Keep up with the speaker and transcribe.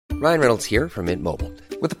Ryan Reynolds here from Mint Mobile.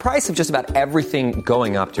 With the price of just about everything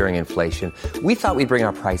going up during inflation, we thought we'd bring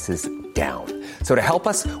our prices down. So to help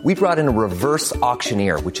us, we brought in a reverse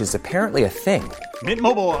auctioneer, which is apparently a thing. Mint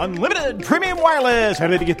Mobile Unlimited Premium Wireless. How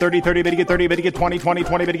to get 30, 30, bit to get 30, bit to get 20, 20,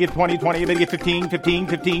 20, bit to get 20, 20, bit to get 15, 15,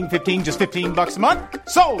 15, 15, just $15 a month?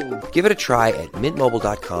 Sold! Give it a try at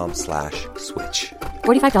mintmobile.com/switch.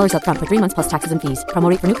 $45 up front for 3 months plus taxes and fees. Promo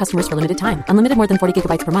rate for new customers for limited time. Unlimited more than 40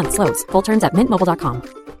 gigabytes per month. Slows full terms at mintmobile.com.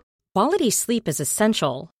 Quality sleep is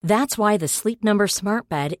essential. That's why the Sleep Number Smart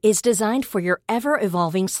Bed is designed for your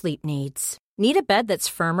ever-evolving sleep needs. Need a bed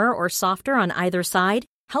that's firmer or softer on either side?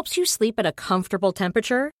 Helps you sleep at a comfortable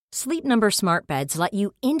temperature? Sleep Number Smart Beds let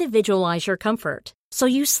you individualize your comfort, so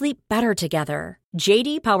you sleep better together.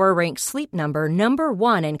 J.D. Power ranks Sleep Number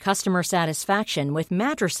 #1 in customer satisfaction with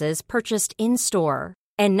mattresses purchased in-store.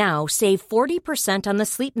 And now save 40% on the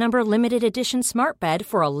Sleep Number Limited Edition Smart Bed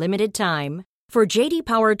for a limited time. For J.D.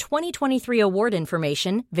 Power 2023 award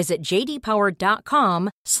information, visit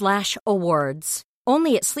jdpower.com/awards.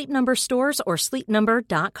 Only at Sleep Number stores or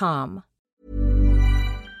sleepnumber.com.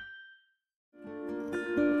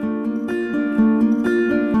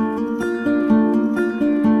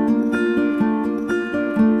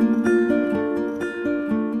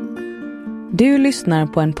 Du lyssnar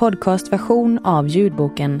på en podcastversion av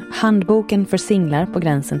ljudboken Handboken för singlar på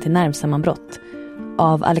gränsen till nervsammanbrott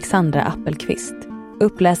av Alexandra Appelqvist.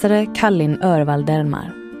 Uppläsare Kallin Örvald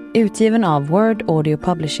Delmar. Utgiven av Word Audio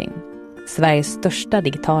Publishing, Sveriges största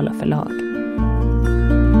digitala förlag.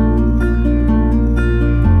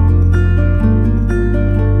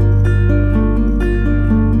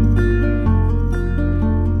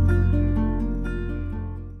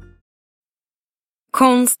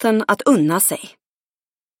 Konsten att unna sig.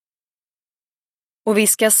 Och vi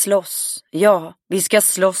ska slåss, ja, vi ska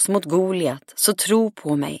slåss mot Goliat, så tro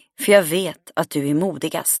på mig, för jag vet att du är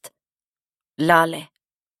modigast. Lale.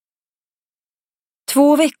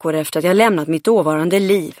 2 veckor efter att jag lämnat mitt dåvarande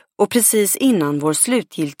liv och precis innan vår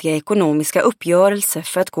slutgiltiga ekonomiska uppgörelse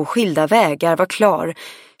för att gå skilda vägar var klar,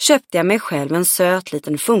 köpte jag mig själv en söt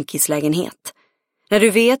liten funkislägenhet. När du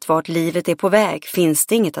vet vart livet är på väg finns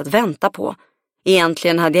det inget att vänta på.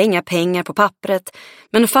 Egentligen hade jag inga pengar på pappret,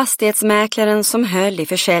 men fastighetsmäklaren som höll i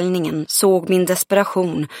försäljningen såg min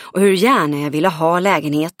desperation och hur gärna jag ville ha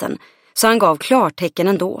lägenheten, så han gav klartecken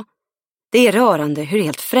ändå. Det är rörande hur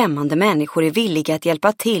helt främmande människor är villiga att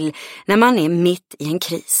hjälpa till när man är mitt i en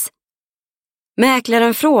kris.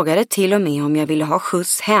 Mäklaren frågade till och med om jag ville ha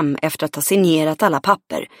skjuts hem efter att ha signerat alla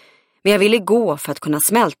papper, men jag ville gå för att kunna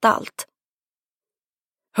smälta allt.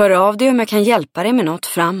 Hör av dig om jag kan hjälpa dig med något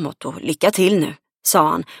framåt och lycka till nu, sa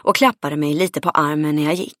han och klappade mig lite på armen när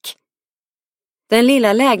jag gick. Den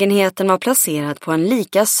lilla lägenheten var placerad på en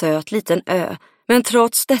lika söt liten ö, men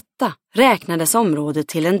trots detta räknades området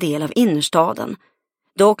till en del av innerstaden.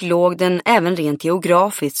 Dock låg den även rent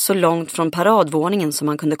geografiskt så långt från paradvåningen som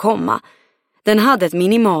man kunde komma. Den hade ett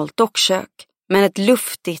minimalt dockkök, men ett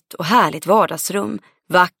luftigt och härligt vardagsrum,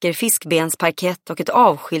 vacker fiskbensparkett och ett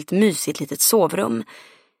avskilt mysigt litet sovrum.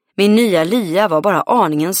 Min nya lya var bara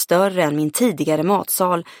aningen större än min tidigare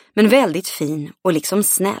matsal, men väldigt fin och liksom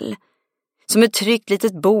snäll. Som ett tryggt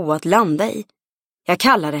litet bo att landa i. Jag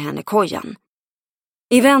kallade henne kojan.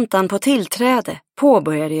 I väntan på tillträde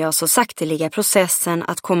påbörjade jag så sakteliga processen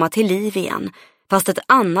att komma till liv igen, fast ett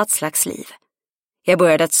annat slags liv. Jag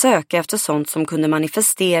började att söka efter sånt som kunde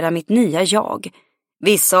manifestera mitt nya jag.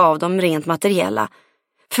 Vissa av dem rent materiella.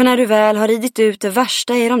 För när du väl har ridit ut det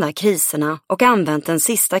värsta i de där kriserna och använt den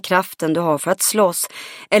sista kraften du har för att slåss,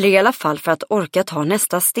 eller i alla fall för att orka ta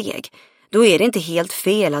nästa steg, då är det inte helt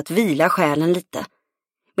fel att vila själen lite.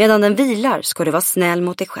 Medan den vilar ska du vara snäll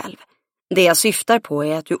mot dig själv. Det jag syftar på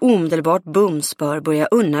är att du omedelbart bums bör börja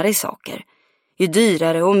unna dig saker. Ju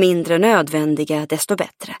dyrare och mindre nödvändiga, desto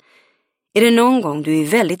bättre. Är det någon gång du är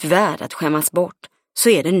väldigt värd att skämmas bort, så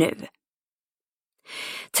är det nu.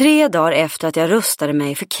 3 dagar efter att jag rustade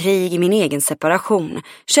mig för krig i min egen separation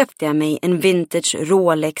köpte jag mig en vintage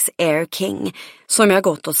Rolex Air King som jag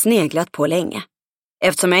gått och sneglat på länge.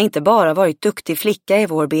 Eftersom jag inte bara varit duktig flicka i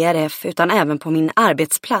vår BRF utan även på min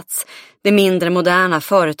arbetsplats, det mindre moderna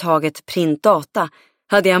företaget Print Data,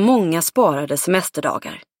 hade jag många sparade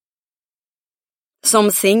semesterdagar.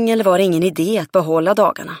 Som singel var det ingen idé att behålla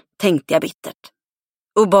dagarna, tänkte jag bittert.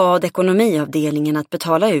 Och bad ekonomiavdelningen att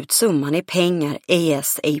betala ut summan i pengar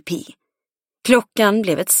ASAP. Klockan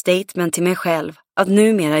blev ett statement till mig själv att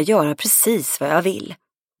numera göra precis vad jag vill.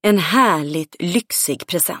 En härligt lyxig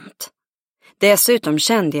present. Dessutom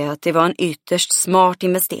kände jag att det var en ytterst smart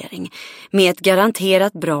investering med ett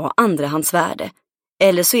garanterat bra andrahandsvärde.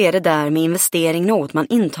 Eller så är det där med investering något man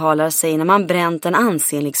intalar sig när man bränt en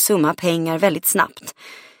ansenlig summa pengar väldigt snabbt.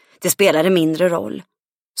 Det spelade mindre roll.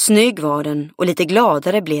 Snygg var den och lite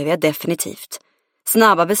gladare blev jag definitivt.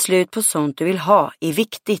 Snabba beslut på sånt du vill ha är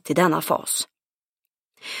viktigt i denna fas.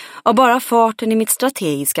 Av bara farten i mitt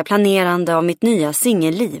strategiska planerande av mitt nya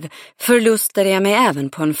singelliv förlustade jag mig även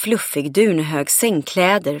på en fluffig dunhög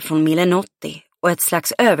sängkläder från Milenotti och ett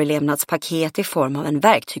slags överlevnadspaket i form av en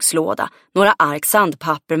verktygslåda, några ark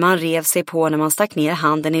sandpapper man rev sig på när man stack ner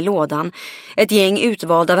handen i lådan, ett gäng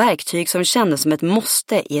utvalda verktyg som kändes som ett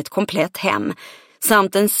måste i ett komplett hem,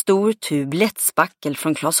 samt en stor tub lättspackel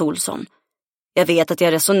från Clas Ohlson. Jag vet att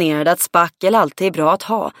jag resonerade att spackel alltid är bra att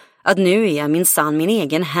ha, att nu är jag minsann min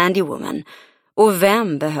egen handywoman. Och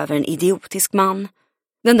vem behöver en idiotisk man?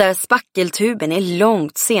 Den där spackeltuben är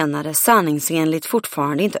långt senare sanningsenligt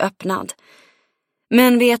fortfarande inte öppnad.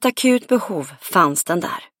 Men vid ett akut behov fanns den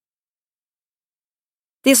där.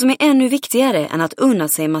 Det som är ännu viktigare än att unna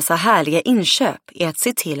sig massa härliga inköp är att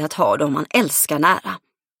se till att ha dem man älskar nära.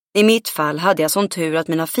 I mitt fall hade jag sån tur att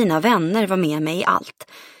mina fina vänner var med mig i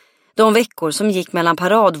allt. De veckor som gick mellan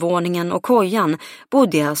paradvåningen och kojan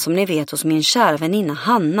bodde jag som ni vet hos min kära väninna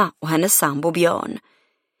Hanna och hennes sambo Björn.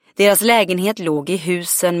 Deras lägenhet låg i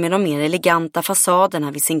husen med de mer eleganta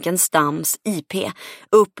fasaderna vid Zinkensdamms IP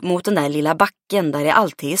upp mot den där lilla backen där det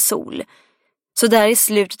alltid är sol. Så där i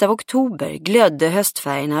slutet av oktober glödde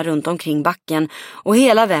höstfärgerna runt omkring backen och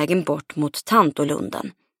hela vägen bort mot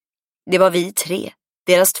Tantolunden. Det var vi tre.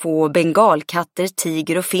 Deras 2 bengalkatter,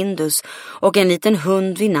 Tiger och Findus och en liten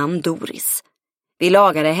hund vid namn Doris. Vi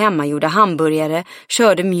lagade hemmagjorda hamburgare,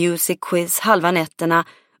 körde music quiz halva nätterna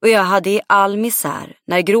och jag hade i all misär,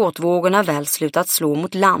 när gråtvågorna väl slutat slå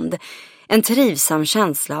mot land, en trivsam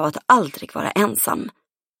känsla av att aldrig vara ensam.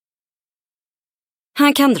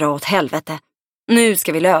 Han kan dra åt helvete. Nu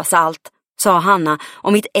ska vi lösa allt, sa Hanna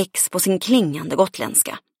om mitt ex på sin klingande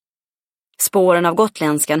gotländska. Spåren av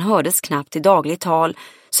gotländskan hördes knappt i dagligt tal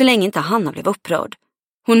så länge inte Hanna blev upprörd.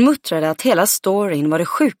 Hon muttrade att hela storyn var det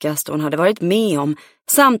sjukaste hon hade varit med om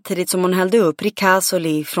samtidigt som hon hällde upp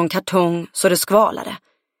ricasoli från kartong så det skvalade.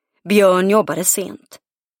 Björn jobbade sent.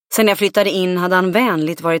 Sen jag flyttade in hade han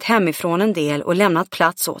vänligt varit hemifrån en del och lämnat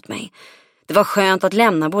plats åt mig. Det var skönt att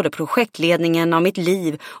lämna både projektledningen av mitt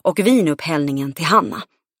liv och vinupphällningen till Hanna.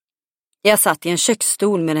 Jag satt i en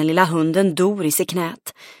köksstol med den lilla hunden Doris i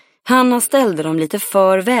knät. Hanna ställde de lite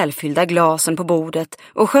för välfyllda glasen på bordet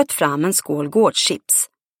och sköt fram en skål gårdschips.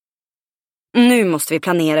 Nu måste vi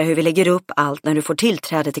planera hur vi lägger upp allt när du får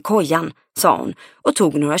tillträde till kojan, sa hon och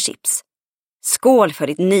tog några chips. Skål för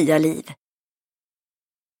ditt nya liv.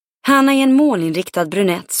 Hanna är en målinriktad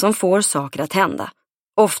brunett som får saker att hända.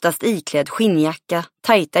 Oftast iklädd skinnjacka,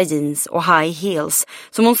 tajta jeans och high heels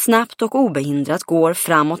som hon snabbt och obehindrat går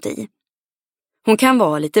framåt i. Hon kan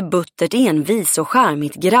vara lite buttert envis och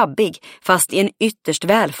charmigt grabbig fast i en ytterst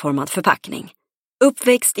välformad förpackning.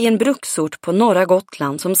 Uppväxt i en bruksort på norra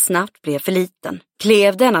Gotland som snabbt blev för liten,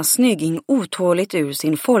 klev denna snygging otåligt ur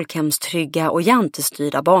sin folkhemstrygga och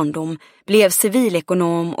jantestyrda barndom, blev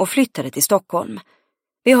civilekonom och flyttade till Stockholm.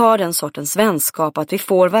 Vi har den sortens vänskap att vi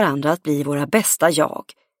får varandra att bli våra bästa jag.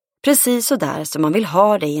 Precis så där som man vill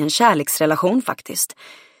ha det i en kärleksrelation faktiskt.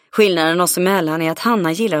 Skillnaden oss emellan är att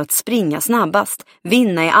Hanna gillar att springa snabbast,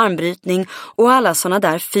 vinna i armbrytning och alla såna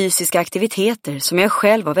där fysiska aktiviteter som jag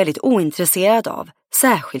själv var väldigt ointresserad av,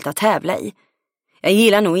 särskilt att tävla i. Jag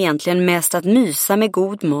gillar nog egentligen mest att mysa med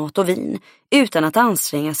god mat och vin, utan att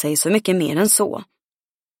anstränga sig så mycket mer än så.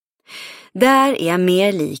 Där är jag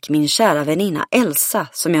mer lik min kära väninna Elsa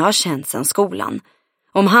som jag har känt sedan skolan.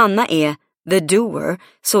 Om Hanna är the doer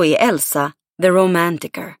så är Elsa the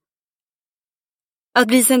romanticer. Att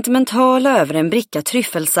bli sentimental över en bricka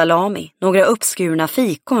tryffelsalami, några uppskurna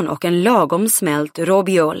fikon och en lagom smält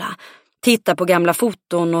robiola, titta på gamla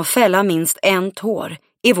foton och fälla minst en tår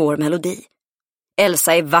är vår melodi.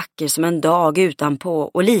 Elsa är vacker som en dag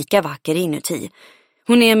utanpå och lika vacker inuti.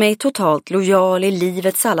 Hon är mig totalt lojal i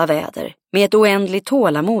livets alla väder. Med ett oändligt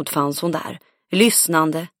tålamod fanns hon där.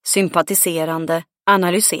 Lyssnande, sympatiserande,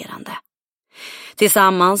 analyserande.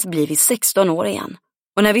 Tillsammans blir vi 16 år igen.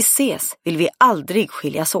 Och när vi ses vill vi aldrig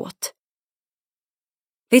skiljas åt.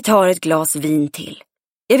 Vi tar ett glas vin till.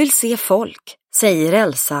 Jag vill se folk, säger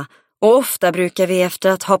Elsa. Och ofta brukar vi efter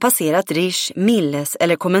att ha passerat Rish, Milles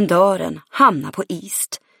eller kommendören hamna på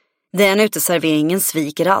East. Den uteserveringen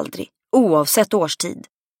sviker aldrig, oavsett årstid.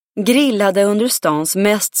 Grillade under stans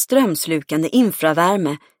mest strömslukande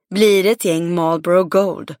infravärme blir ett gäng Marlboro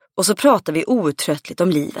Gold och så pratar vi outtröttligt om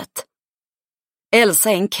livet.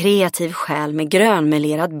 Elsa är en kreativ själ med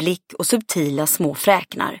grönmelerad blick och subtila små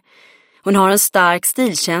fräknar. Hon har en stark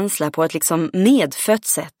stilkänsla på ett liksom medfött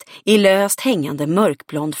sätt i löst hängande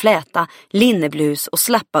mörkblond fläta, linneblus och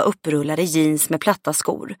slappa upprullade jeans med platta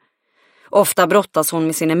skor. Ofta brottas hon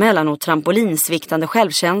med sin emellanåt trampolinsviktande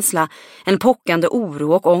självkänsla, en pockande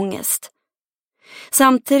oro och ångest.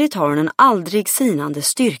 Samtidigt har hon en aldrig sinande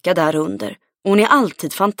styrka därunder. Hon är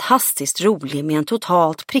alltid fantastiskt rolig med en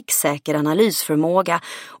totalt pricksäker analysförmåga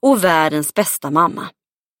och världens bästa mamma.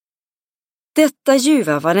 Detta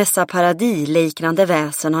ljuva Vanessa Paradis-liknande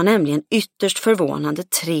väsen har nämligen ytterst förvånande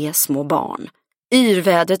 3 små barn.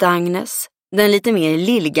 Yrvädret Agnes, den lite mer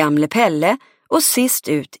lillgamle Pelle och sist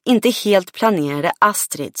ut inte helt planerade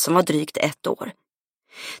Astrid som var drygt 1 år.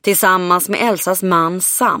 Tillsammans med Elsas man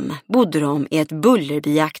Sam bodde de i ett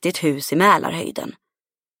Bullerbyaktigt hus i Mälarhöjden.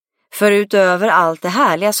 Förutöver allt det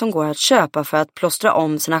härliga som går att köpa för att plåstra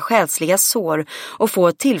om sina själsliga sår och få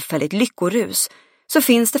ett tillfälligt lyckorus, så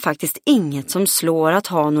finns det faktiskt inget som slår att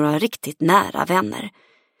ha några riktigt nära vänner.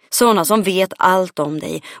 Sådana som vet allt om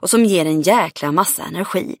dig och som ger en jäkla massa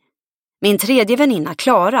energi. Min tredje väninna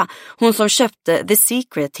Clara, hon som köpte The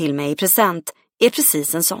Secret till mig i present, är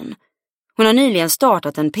precis en sån. Hon har nyligen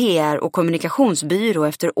startat en PR- och kommunikationsbyrå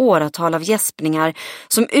efter åratal av gäspningar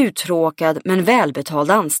som uttråkad men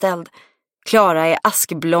välbetald anställd. Clara är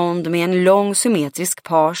askblond med en lång symmetrisk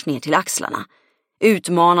page ner till axlarna.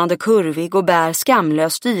 Utmanande kurvig och bär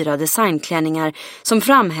skamlöst dyra designklänningar som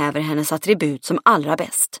framhäver hennes attribut som allra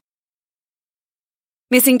bäst.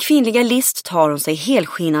 Med sin kvinnliga list tar hon sig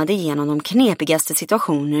helskinnade igenom de knepigaste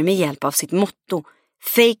situationer med hjälp av sitt motto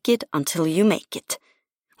Fake it until you make it.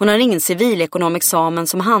 Hon har ingen civilekonomexamen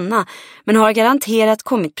som Hanna, men har garanterat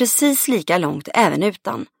kommit precis lika långt även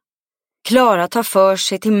utan. Clara tar för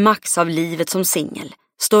sig till max av livet som singel,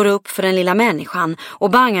 står upp för den lilla människan och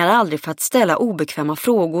bangar aldrig för att ställa obekväma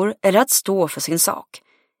frågor eller att stå för sin sak.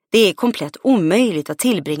 Det är komplett omöjligt att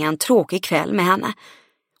tillbringa en tråkig kväll med henne.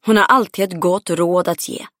 Hon har alltid ett gott råd att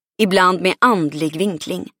ge, ibland med andlig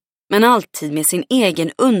vinkling, men alltid med sin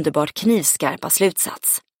egen underbart knivskarpa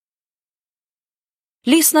slutsats.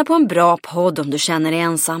 Lyssna på en bra podd om du känner dig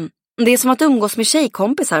ensam. Det är som att umgås med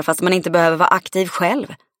tjejkompisar fast man inte behöver vara aktiv själv,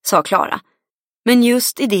 sa Clara. Men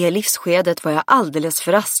just i det livsskedet var jag alldeles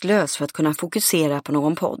för rastlös för att kunna fokusera på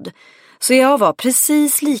någon podd. Så jag var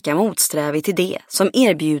precis lika motsträvig till det som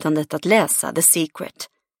erbjudandet att läsa The Secret.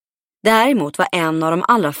 Däremot var en av de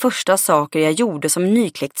allra första saker jag gjorde som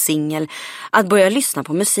nykläckt singel att börja lyssna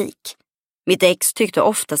på musik. Mitt ex tyckte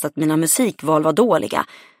oftast att mina musikval var dåliga,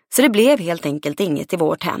 så det blev helt enkelt inget i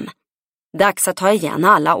vårt hem. Dags att ta igen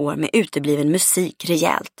alla år med utebliven musik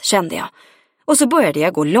rejält, kände jag. Och så började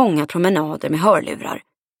jag gå långa promenader med hörlurar,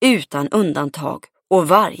 utan undantag och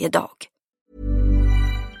varje dag.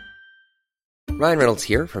 Ryan Reynolds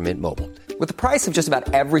here from Mint Mobile. With the price of just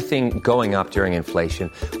about everything going up during inflation,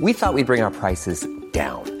 we thought we'd bring our prices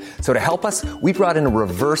down. So to help us, we brought in a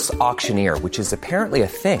reverse auctioneer, which is apparently a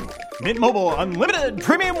thing. Mint Mobile Unlimited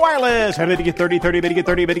Premium Wireless. How to get 30, 30, bit to get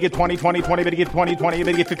 30, bit to get 20, 20, 20, bit to get 20, 20,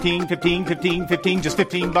 bit to get 15, 15, 15, 15, just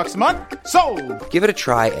 $15 a month? Sold! Give it a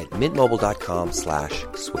try at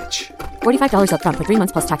mintmobile.com/switch. $45 up front for 3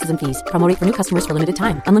 months plus taxes and fees. Promo rate for new customers for limited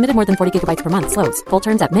time. Unlimited more than 40 gigabytes per month. Slows full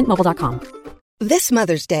terms at mintmobile.com. This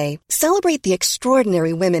Mother's Day, celebrate the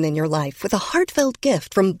extraordinary women in your life with a heartfelt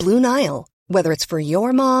gift from Blue Nile. Whether it's for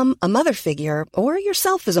your mom, a mother figure, or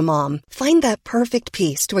yourself as a mom, find that perfect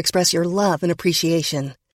piece to express your love and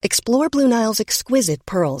appreciation. Explore Blue Nile's exquisite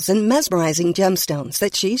pearls and mesmerizing gemstones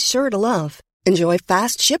that she's sure to love. Enjoy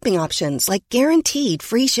fast shipping options like guaranteed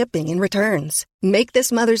free shipping and returns. Make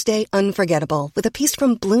this Mother's Day unforgettable with a piece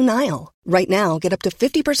from Blue Nile. Right now, get up to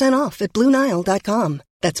 50% off at BlueNile.com.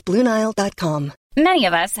 That's BlueNile.com. Many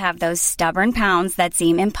of us have those stubborn pounds that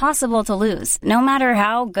seem impossible to lose, no matter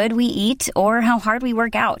how good we eat or how hard we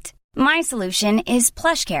work out. My solution is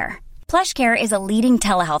PlushCare. PlushCare is a leading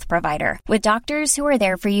telehealth provider with doctors who are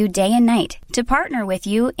there for you day and night to partner with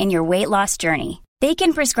you in your weight loss journey. They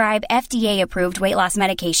can prescribe FDA-approved weight loss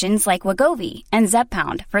medications like Wegovy and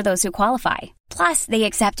Zepbound for those who qualify. Plus, they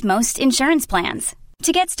accept most insurance plans.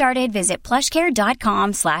 To get started, visit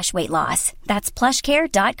plushcare.com/weightloss. That's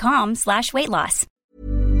plushcare.com/weightloss.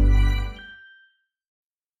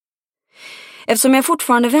 Eftersom jag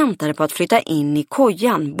fortfarande väntade på att flytta in i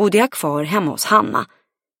kojan bodde jag kvar hemma hos Hanna.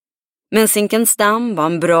 Men Zinkensdamm var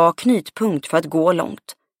en bra knytpunkt för att gå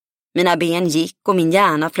långt. Mina ben gick och min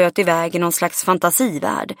hjärna flöt iväg i någon slags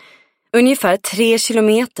fantasivärld. Ungefär 3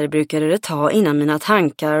 kilometer brukade det ta innan mina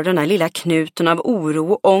tankar och den där lilla knuten av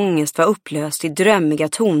oro och ångest var upplöst i drömmiga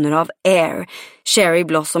toner av Air, Cherry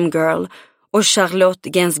Blossom Girl och Charlotte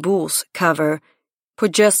Gainsbourgs cover på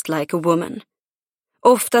Just Like a Woman.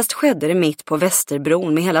 Oftast skedde det mitt på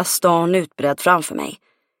Västerbron med hela stan utbredd framför mig.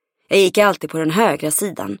 Jag gick alltid på den högra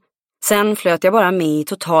sidan. Sen flöt jag bara med i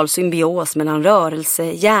total symbios mellan rörelse,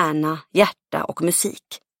 hjärna, hjärta och musik.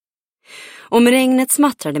 Om regnet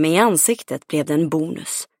smattrade mig i ansiktet blev det en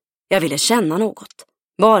bonus. Jag ville känna något.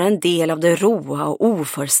 Bara en del av det roa och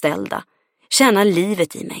oförställda. Känna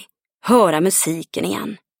livet i mig. Höra musiken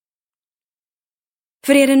igen.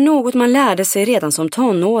 För är det något man lärde sig redan som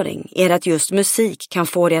tonåring är det att just musik kan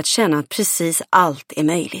få dig att känna att precis allt är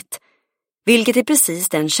möjligt. Vilket är precis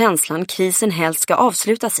den känslan krisen helst ska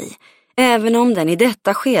avslutas i. Även om den i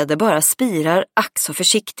detta skede bara spirar ack så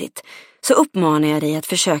försiktigt, så uppmanar jag dig att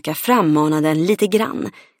försöka frammana den lite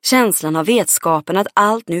grann. Känslan av vetskapen att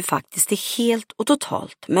allt nu faktiskt är helt och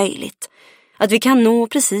totalt möjligt. Att vi kan nå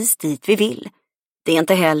precis dit vi vill. Det är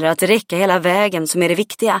inte heller att räcka hela vägen som är det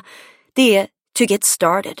viktiga. Det är to get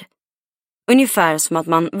started. Ungefär som att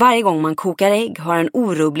man varje gång man kokar ägg har en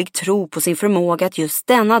orubblig tro på sin förmåga att just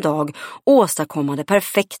denna dag åstadkomma det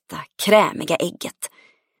perfekta, krämiga ägget.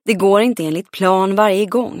 Det går inte enligt plan varje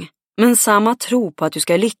gång, men samma tro på att du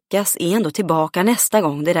ska lyckas är ändå tillbaka nästa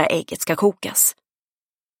gång det där ägget ska kokas.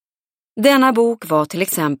 Denna bok var till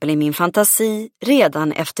exempel i min fantasi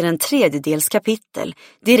redan efter en 3/3 kapitel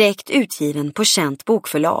direkt utgiven på känt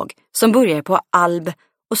bokförlag som börjar på Alb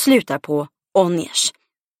och slutar på Onniers.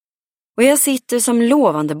 Och jag sitter som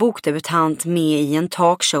lovande bokdebutant med i en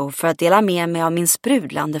talkshow för att dela med mig av min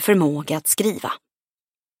sprudlande förmåga att skriva.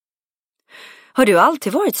 Har du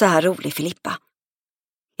alltid varit så här rolig, Filippa?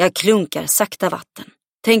 Jag klunkar sakta vatten,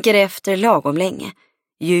 tänker efter lagom länge.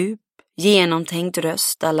 Djup, genomtänkt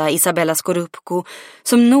röst alla Isabella Scorupco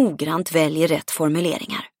som noggrant väljer rätt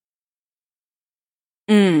formuleringar.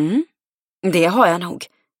 Det har jag nog.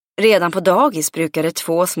 Redan på dagis brukade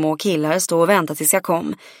 2 små killar stå och vänta tills jag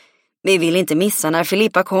kom. Vi vill inte missa när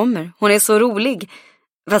Filippa kommer. Hon är så rolig.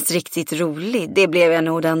 Fast riktigt rolig, det blev jag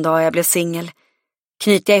nog den dag jag blev singel.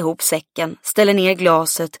 Knyter jag ihop säcken, ställer ner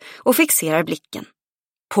glaset och fixerar blicken.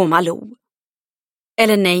 På Malou.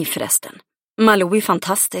 Eller nej förresten. Malou är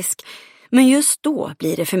fantastisk. Men just då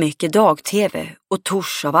blir det för mycket dag-tv och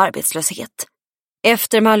tors av arbetslöshet.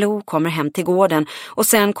 Efter Malou kommer Hem till gården och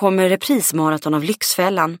sen kommer reprismaraton av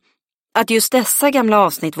Lyxfällan. Att just dessa gamla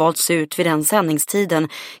avsnitt valts ut vid den sändningstiden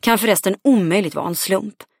kan förresten omöjligt vara en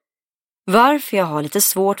slump. Varför jag har lite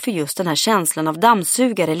svårt för just den här känslan av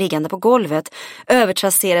dammsugare liggande på golvet,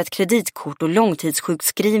 övertrasserat kreditkort och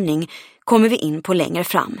långtidssjukskrivning kommer vi in på längre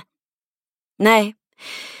fram. Nej,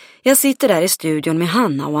 jag sitter där i studion med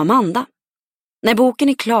Hanna och Amanda. När boken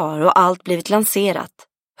är klar och allt blivit lanserat,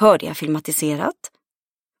 hörde jag filmatiserat,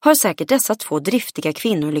 har säkert dessa 2 driftiga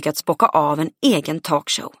kvinnor lyckats bocka av en egen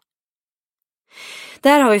talkshow.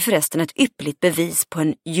 Där har vi förresten ett ypperligt bevis på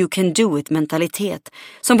en you can do it-mentalitet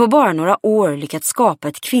som på bara några år lyckats skapa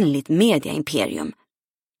ett kvinnligt mediaimperium.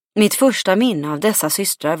 Mitt första minne av dessa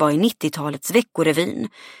systrar var i 90-talets Veckorevyn.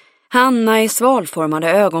 Hanna i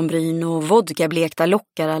svalformade ögonbryn och vodkablekta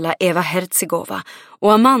lockar alla Eva Herzigova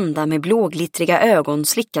och Amanda med blåglittriga ögon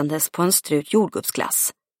slickandes på en strut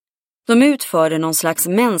jordgubbsglass. De utförde någon slags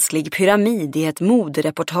mänsklig pyramid i ett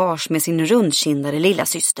modereportage med sin rundkindade lilla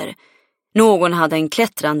syster. Någon hade en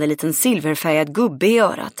klättrande liten silverfärgad gubbe i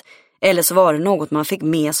örat, eller så var det något man fick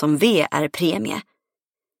med som VR-premie.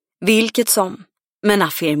 Vilket som, men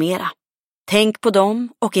affirmera. Tänk på dem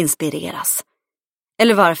och inspireras.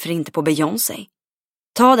 Eller varför inte på Beyoncé?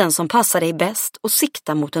 Ta den som passar dig bäst och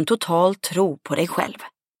sikta mot en total tro på dig själv.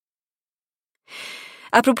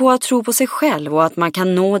 Apropå att tro på sig själv och att man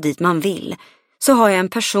kan nå dit man vill, så har jag en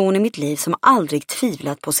person i mitt liv som aldrig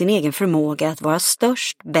tvivlat på sin egen förmåga att vara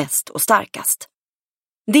störst, bäst och starkast.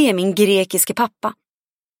 Det är min grekiske pappa.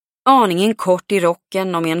 Aningen kort i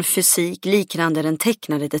rocken och med en fysik liknande den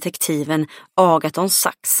tecknade detektiven Agathon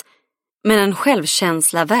Sachs, men en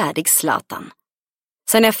självkänsla värdig Zlatan.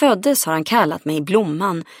 Sen jag föddes har han kallat mig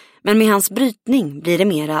Blomman, men med hans brytning blir det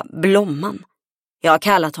mera Blomman. Jag har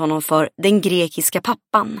kallat honom för den grekiska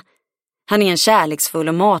pappan. Han är en kärleksfull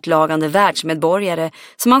och matlagande världsmedborgare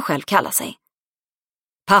som han själv kallar sig.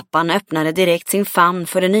 Pappan öppnade direkt sin famn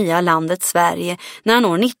för det nya landet Sverige när han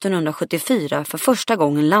år 1974 för första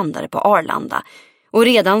gången landade på Arlanda. Och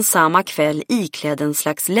redan samma kväll iklädd en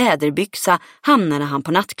slags läderbyxa hamnade han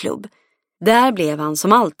på nattklubb. Där blev han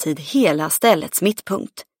som alltid hela ställets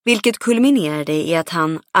mittpunkt, vilket kulminerade i att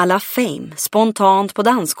han à la Fame spontant på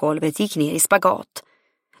dansgolvet gick ner i spagat.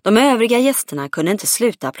 De övriga gästerna kunde inte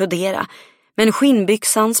sluta applådera, men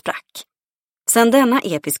skinnbyxan sprack. Sedan denna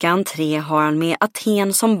episka entré har han med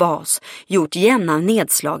Aten som bas gjort jämna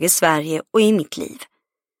nedslag i Sverige och i mitt liv.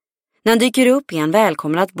 När han dyker upp är han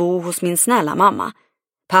välkommen att bo hos min snälla mamma.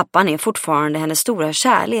 Pappan är fortfarande hennes stora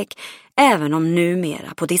kärlek, även om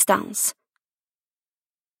numera på distans.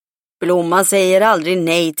 Blomma säger aldrig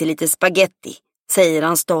nej till lite spaghetti, säger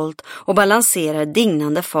han stolt och balanserar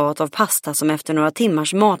dignande fat av pasta som efter några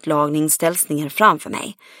timmars matlagning ställs ner framför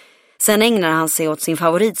mig. Sen ägnar han sig åt sin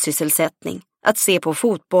favoritsysselsättning, att se på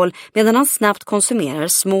fotboll medan han snabbt konsumerar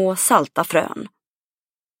små salta frön.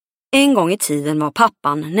 En gång i tiden var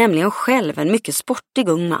pappan nämligen själv en mycket sportig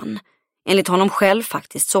ung man. Enligt honom själv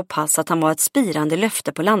faktiskt så pass att han var ett spirande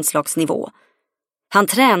löfte på landslagsnivå. Han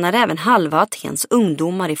tränade även halva Atens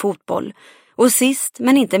ungdomar i fotboll och sist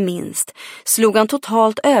men inte minst slog han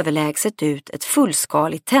totalt överlägset ut ett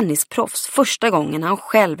fullskaligt tennisproffs första gången han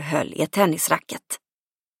själv höll i ett tennisracket.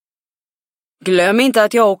 Glöm inte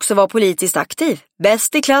att jag också var politiskt aktiv,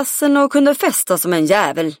 bäst i klassen och kunde festa som en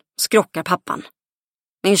jävel, skrockar pappan.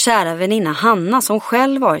 Min kära väninna Hanna, som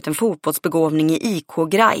själv varit en fotbollsbegåvning i IK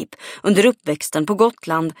Greip under uppväxten på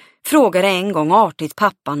Gotland, frågade en gång artigt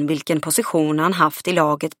pappan vilken position han haft i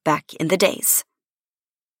laget back in the days.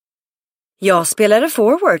 Jag spelade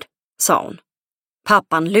forward, sa hon.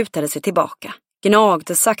 Pappan lutade sig tillbaka,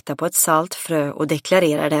 gnagde sakta på ett salt frö och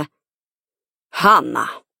deklarerade: Hanna.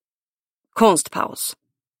 Konstpaus.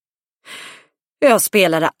 Jag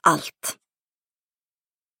spelade allt.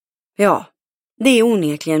 Ja, det är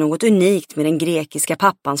onekligen något unikt med den grekiska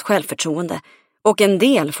pappans självförtroende, och en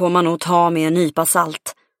del får man nog ta med en nypa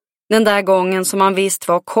salt. Den där gången som han visst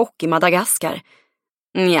var kock i Madagaskar.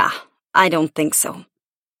 Ja, I don't think so.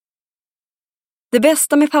 Det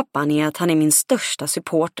bästa med pappan är att han är min största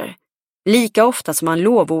supporter. Lika ofta som han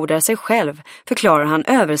lovordar sig själv förklarar han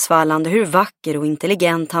översvallande hur vacker och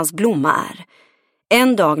intelligent hans Blomma är.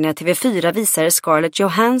 En dag när TV4 visade Scarlett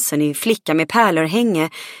Johansson i Flicka med pärlörhänge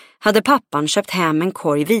hade pappan köpt hem en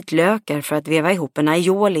korg vitlökar för att veva ihop en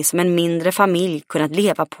aioli som en mindre familj kunnat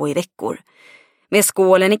leva på i veckor. Med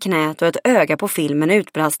skålen i knät och ett öga på filmen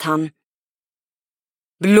utbrast han: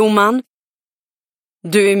 Blomman,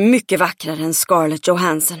 du är mycket vackrare än Scarlett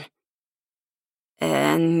Johansson.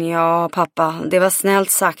 Ja, pappa, det var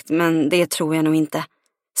snällt sagt, men det tror jag nog inte,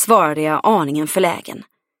 svarade jag aningen förlägen.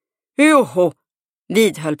 Joho,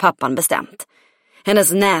 vidhöll pappan bestämt.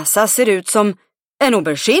 Hennes näsa ser ut som en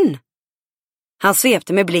aubergine. Han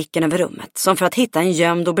svepte med blicken över rummet, som för att hitta en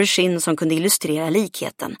gömd aubergine som kunde illustrera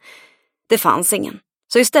likheten. Det fanns ingen,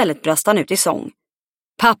 så istället brast han ut i sång.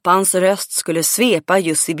 Pappans röst skulle svepa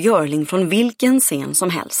Jussi Björling från vilken scen som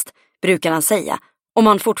helst, brukar han säga, om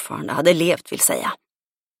han fortfarande hade levt vill säga.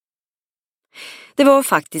 Det var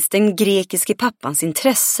faktiskt den grekiske pappans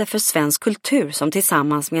intresse för svensk kultur som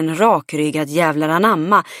tillsammans med en rakryggad jävlar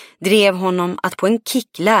anamma drev honom att på en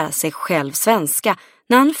kick lära sig själv svenska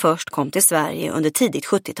när han först kom till Sverige under tidigt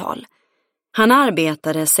 70-tal. Han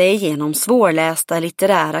arbetade sig igenom svårlästa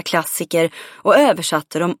litterära klassiker och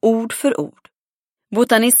översatte dem ord för ord.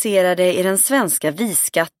 Botaniserade i den svenska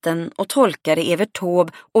visskatten och tolkade Evert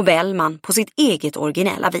Taube och Bellman på sitt eget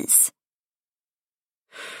originella vis.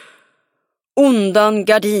 Ondan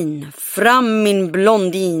gardin, fram min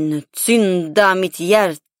blondin, synda mitt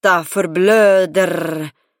hjärta förblöder,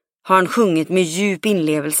 har han sjungit med djup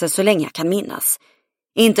inlevelse så länge jag kan minnas.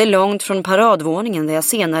 Inte långt från paradvåningen där jag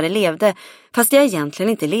senare levde, fast jag egentligen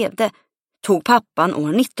inte levde, tog pappan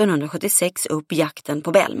år 1976 upp jakten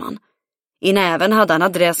på Bellman. I näven hade han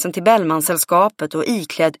adressen till Bellmansällskapet och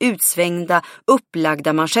iklädd utsvängda,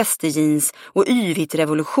 upplagda manchesterjeans och yvigt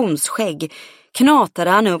revolutionsskägg knatade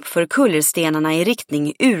han upp för kullerstenarna i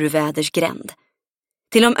riktning Urvädersgränd.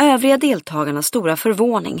 Till de övriga deltagarnas stora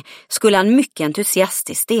förvåning skulle han mycket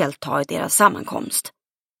entusiastiskt delta i deras sammankomst.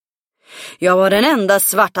 Jag var den enda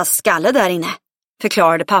svarta skalle där inne,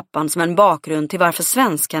 förklarade pappan som en bakgrund till varför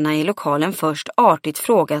svenskarna i lokalen först artigt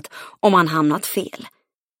frågat om han hamnat fel.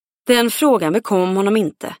 Den frågan bekom honom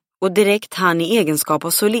inte, och direkt han i egenskap av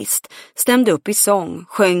solist stämde upp i sång,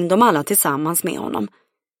 sjöng de alla tillsammans med honom.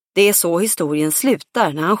 Det är så historien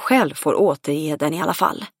slutar när han själv får återge den i alla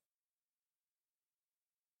fall.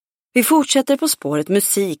 Vi fortsätter på spåret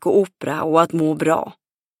musik och opera och att må bra.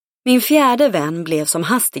 Min fjärde vän blev som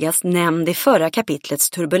hastigast nämnd i förra kapitlets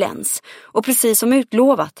turbulens, och precis som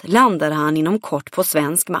utlovat landade han inom kort på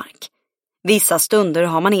svensk mark. Vissa stunder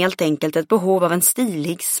har man helt enkelt ett behov av en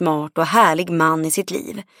stilig, smart och härlig man i sitt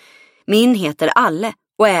liv. Min heter Alle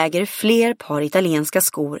och äger fler par italienska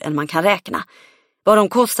skor än man kan räkna. Vad de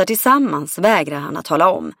kostar tillsammans vägrar han att tala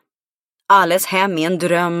om. Alles hem är en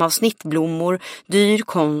dröm av snittblommor, dyr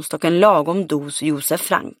konst och en lagom dos Josef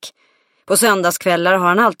Frank. På söndagskvällar har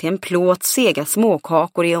han alltid en plåt sega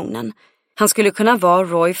småkakor i ugnen. Han skulle kunna vara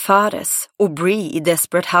Roy Fares och Bree i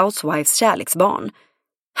Desperate Housewives kärleksbarn.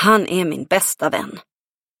 Han är min bästa vän.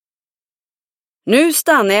 Nu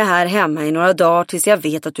stannar jag här hemma i några dagar tills jag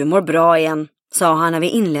vet att du mår bra igen, sa han när vi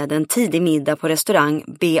inledde en tidig middag på restaurang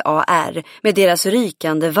BAR med deras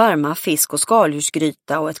rykande varma fisk- och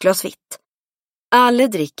skaldjursgryta och ett glas vitt. Alle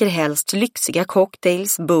dricker helst lyxiga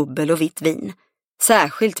cocktails, bubbel och vitt vin,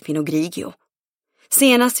 särskilt Pinot Grigio.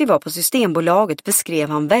 Senast vi var på Systembolaget beskrev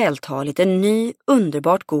han vältaligt en ny,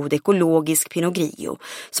 underbart god ekologisk Pinot Grigio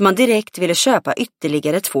som han direkt ville köpa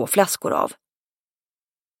ytterligare 2 flaskor av.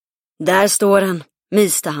 Där står den,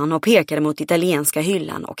 myste han och pekade mot italienska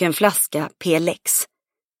hyllan och en flaska PLX.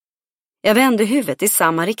 Jag vände huvudet i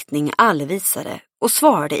samma riktning Alle visade och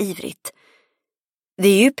svarade ivrigt. Det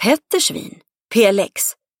är ju Petters vin,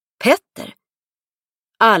 PLX. Petter.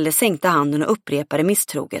 Alle sänkte handen och upprepade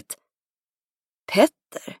misstroget.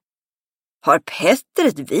 Petter? Har Petter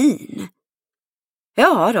ett vin?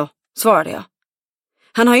 Ja då, svarade jag.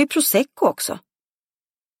 Han har ju Prosecco också.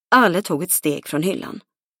 Alle tog ett steg från hyllan.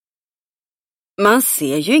 Man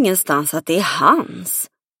ser ju ingenstans att det är hans.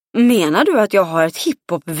 Menar du att jag har ett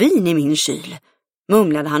hiphop-vin i min kyl?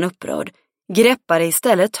 Mumlade han upprörd, greppade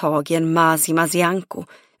istället tag i en Mazianko,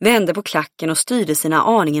 vände på klacken och styrde sina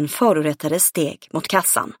aningen förorättade steg mot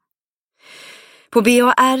kassan. På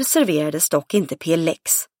BAR serverades dock inte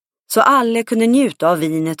PLX, så alla kunde njuta av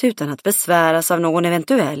vinet utan att besväras av någon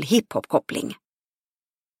eventuell hiphop-koppling.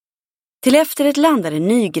 Till efterrätt landade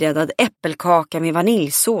nygräddad äppelkaka med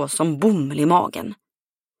vaniljsås som bomull i magen.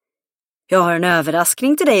 Jag har en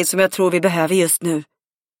överraskning till dig som jag tror vi behöver just nu.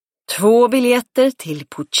 2 biljetter till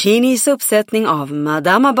Puccinis uppsättning av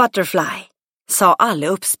Madama Butterfly, sa alla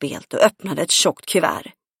uppspelt och öppnade ett tjockt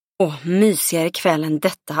kuvert. Mysigare kväll än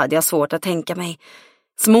detta hade jag svårt att tänka mig.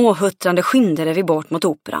 Småhuttrande skyndade vi bort mot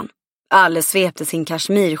operan. Alle svepte sin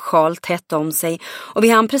kashmirsjal tätt om sig och vi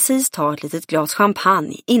hann precis ta ett litet glas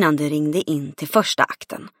champagne innan det ringde in till första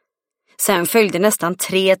akten. Sen följde nästan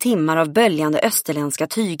 3 timmar av böljande österländska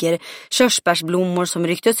tyger, körsbärsblommor som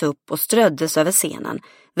rycktes upp och ströddes över scenen,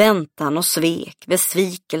 väntan och svek,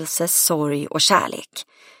 besvikelse, sorg och kärlek.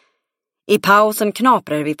 I pausen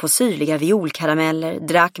knaprade vi på syrliga violkarameller,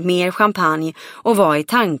 drack mer champagne och var i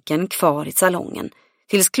tanken kvar i salongen,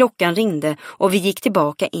 tills klockan ringde och vi gick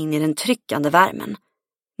tillbaka in i den tryckande värmen.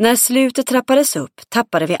 När slutet trappades upp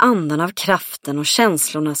tappade vi andan av kraften och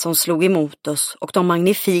känslorna som slog emot oss och de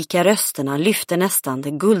magnifika rösterna lyfte nästan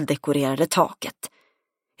det gulddekorerade taket.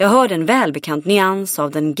 Jag hörde en välbekant nyans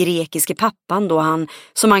av den grekiske pappan då han,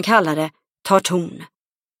 som han kallade, tar ton.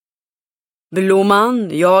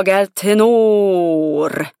 Blomman, jag är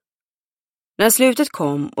tenor. När slutet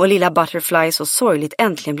kom och lilla Butterfly så sorgligt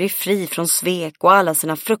äntligen blev fri från svek och alla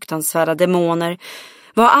sina fruktansvärda demoner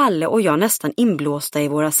var alla och jag nästan inblåsta i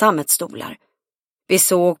våra sammetsstolar. Vi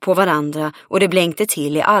såg på varandra och det blänkte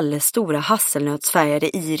till i alla stora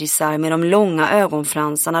hasselnötsfärgade irisar med de långa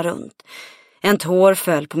ögonfransarna runt. En tår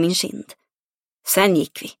föll på min kind. Sen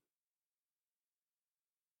gick vi.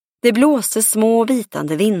 Det blåste små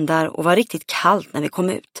vitande vindar och var riktigt kallt när vi kom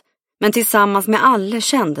ut. Men tillsammans med alla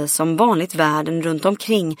kändes som vanligt världen runt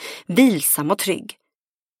omkring vilsam och trygg.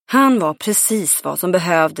 Han var precis vad som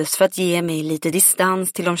behövdes för att ge mig lite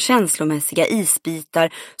distans till de känslomässiga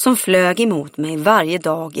isbitar som flög emot mig varje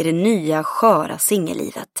dag i det nya sköra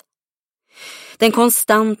singellivet. Den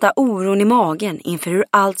konstanta oron i magen inför hur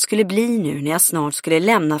allt skulle bli nu när jag snart skulle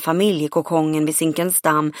lämna familjekokongen vid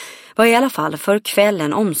Zinkensdamm var i alla fall för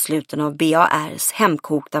kvällen omsluten av BARs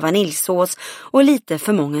hemkokta vaniljsås och lite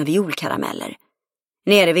för många violkarameller.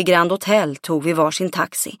 Nere vid Grand Hotel tog vi varsin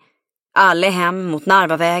taxi. Alla hem mot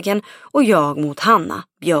Narvavägen och jag mot Hanna,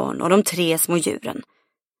 Björn och de 3 små djuren.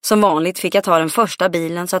 Som vanligt fick jag ta den första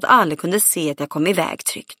bilen så att alla kunde se att jag kom iväg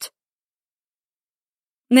tryggt.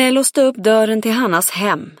 När jag låste upp dörren till Hannas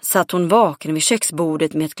hem satt hon vaken vid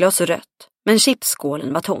köksbordet med ett glas rött, men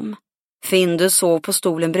chipsskålen var tom. Findus sov på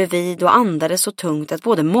stolen bredvid och andades så tungt att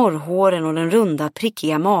både morrhåren och den runda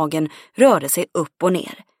prickiga magen rörde sig upp och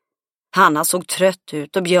ner. Hanna såg trött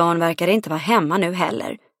ut och Björn verkade inte vara hemma nu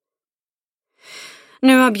heller.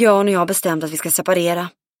 Nu har Björn och jag bestämt att vi ska separera.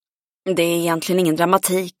 Det är egentligen ingen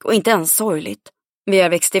dramatik och inte ens sorgligt. Vi har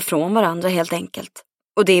växt ifrån varandra helt enkelt.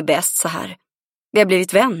 Och det är bäst så här. Vi har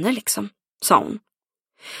blivit vänner liksom, sa hon.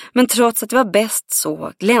 Men trots att det var bäst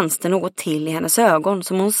så glänste något till i hennes ögon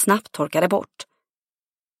som hon snabbt torkade bort.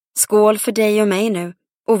 Skål för dig och mig nu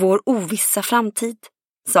och vår ovissa framtid,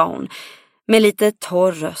 sa hon med lite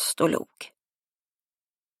torr röst och log.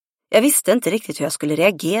 Jag visste inte riktigt hur jag skulle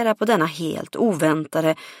reagera på denna helt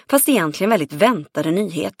oväntade, fast egentligen väldigt väntade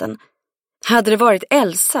nyheten. Hade det varit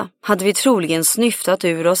Elsa hade vi troligen snyftat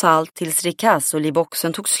ur oss allt tills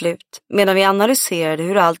Ricasoli-boxen tog slut, medan vi analyserade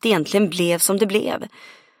hur allt egentligen blev som det blev.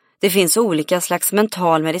 Det finns olika slags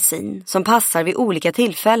mental medicin som passar vid olika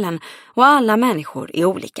tillfällen och alla människor är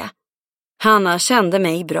olika. Hanna kände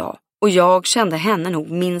mig bra och jag kände henne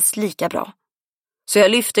nog minst lika bra. Så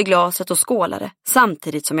jag lyfte glaset och skålade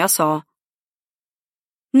samtidigt som jag sa: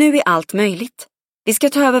 nu är allt möjligt. Vi ska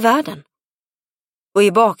ta över världen. Och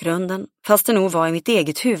i bakgrunden, fast det nog var i mitt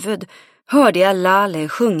eget huvud, hörde jag Lale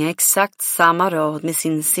sjunga exakt samma rad med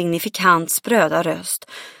sin signifikant spröda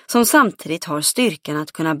röst, som samtidigt har styrkan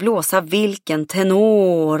att kunna blåsa vilken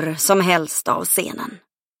tenor som helst av scenen.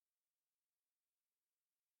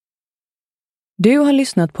 Du har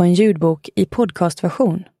lyssnat på en ljudbok i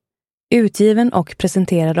podcastversion. Utgiven och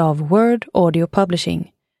presenterad av Word Audio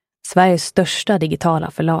Publishing, Sveriges största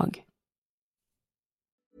digitala förlag.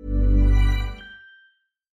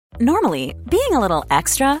 Normally, being a little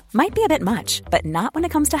extra might be a bit much, but not when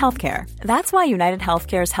it comes to healthcare. That's why United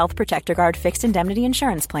Healthcare's Health Protector Guard fixed indemnity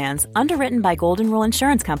insurance plans, underwritten by Golden Rule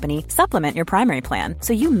Insurance Company, supplement your primary plan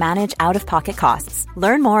so you manage out-of-pocket costs.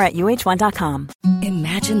 Learn more at uh1.com.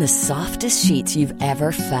 Imagine the softest sheets you've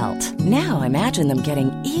ever felt. Now imagine them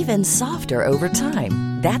getting even softer over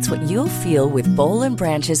time. That's what you'll feel with Boll &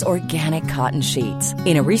 Branch's organic cotton sheets.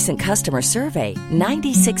 In a recent customer survey,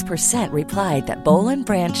 96% replied that Boll &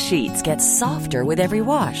 Branch sheets get softer with every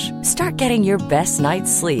wash. Start getting your best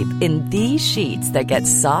night's sleep in these sheets that get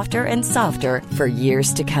softer and softer for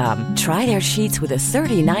years to come. Try their sheets with a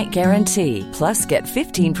 30-night guarantee. Plus, get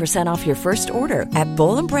 15% off your first order at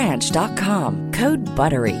bollandbranch.com. Code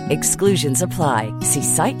BUTTERY. Exclusions apply. See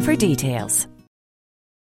site for details.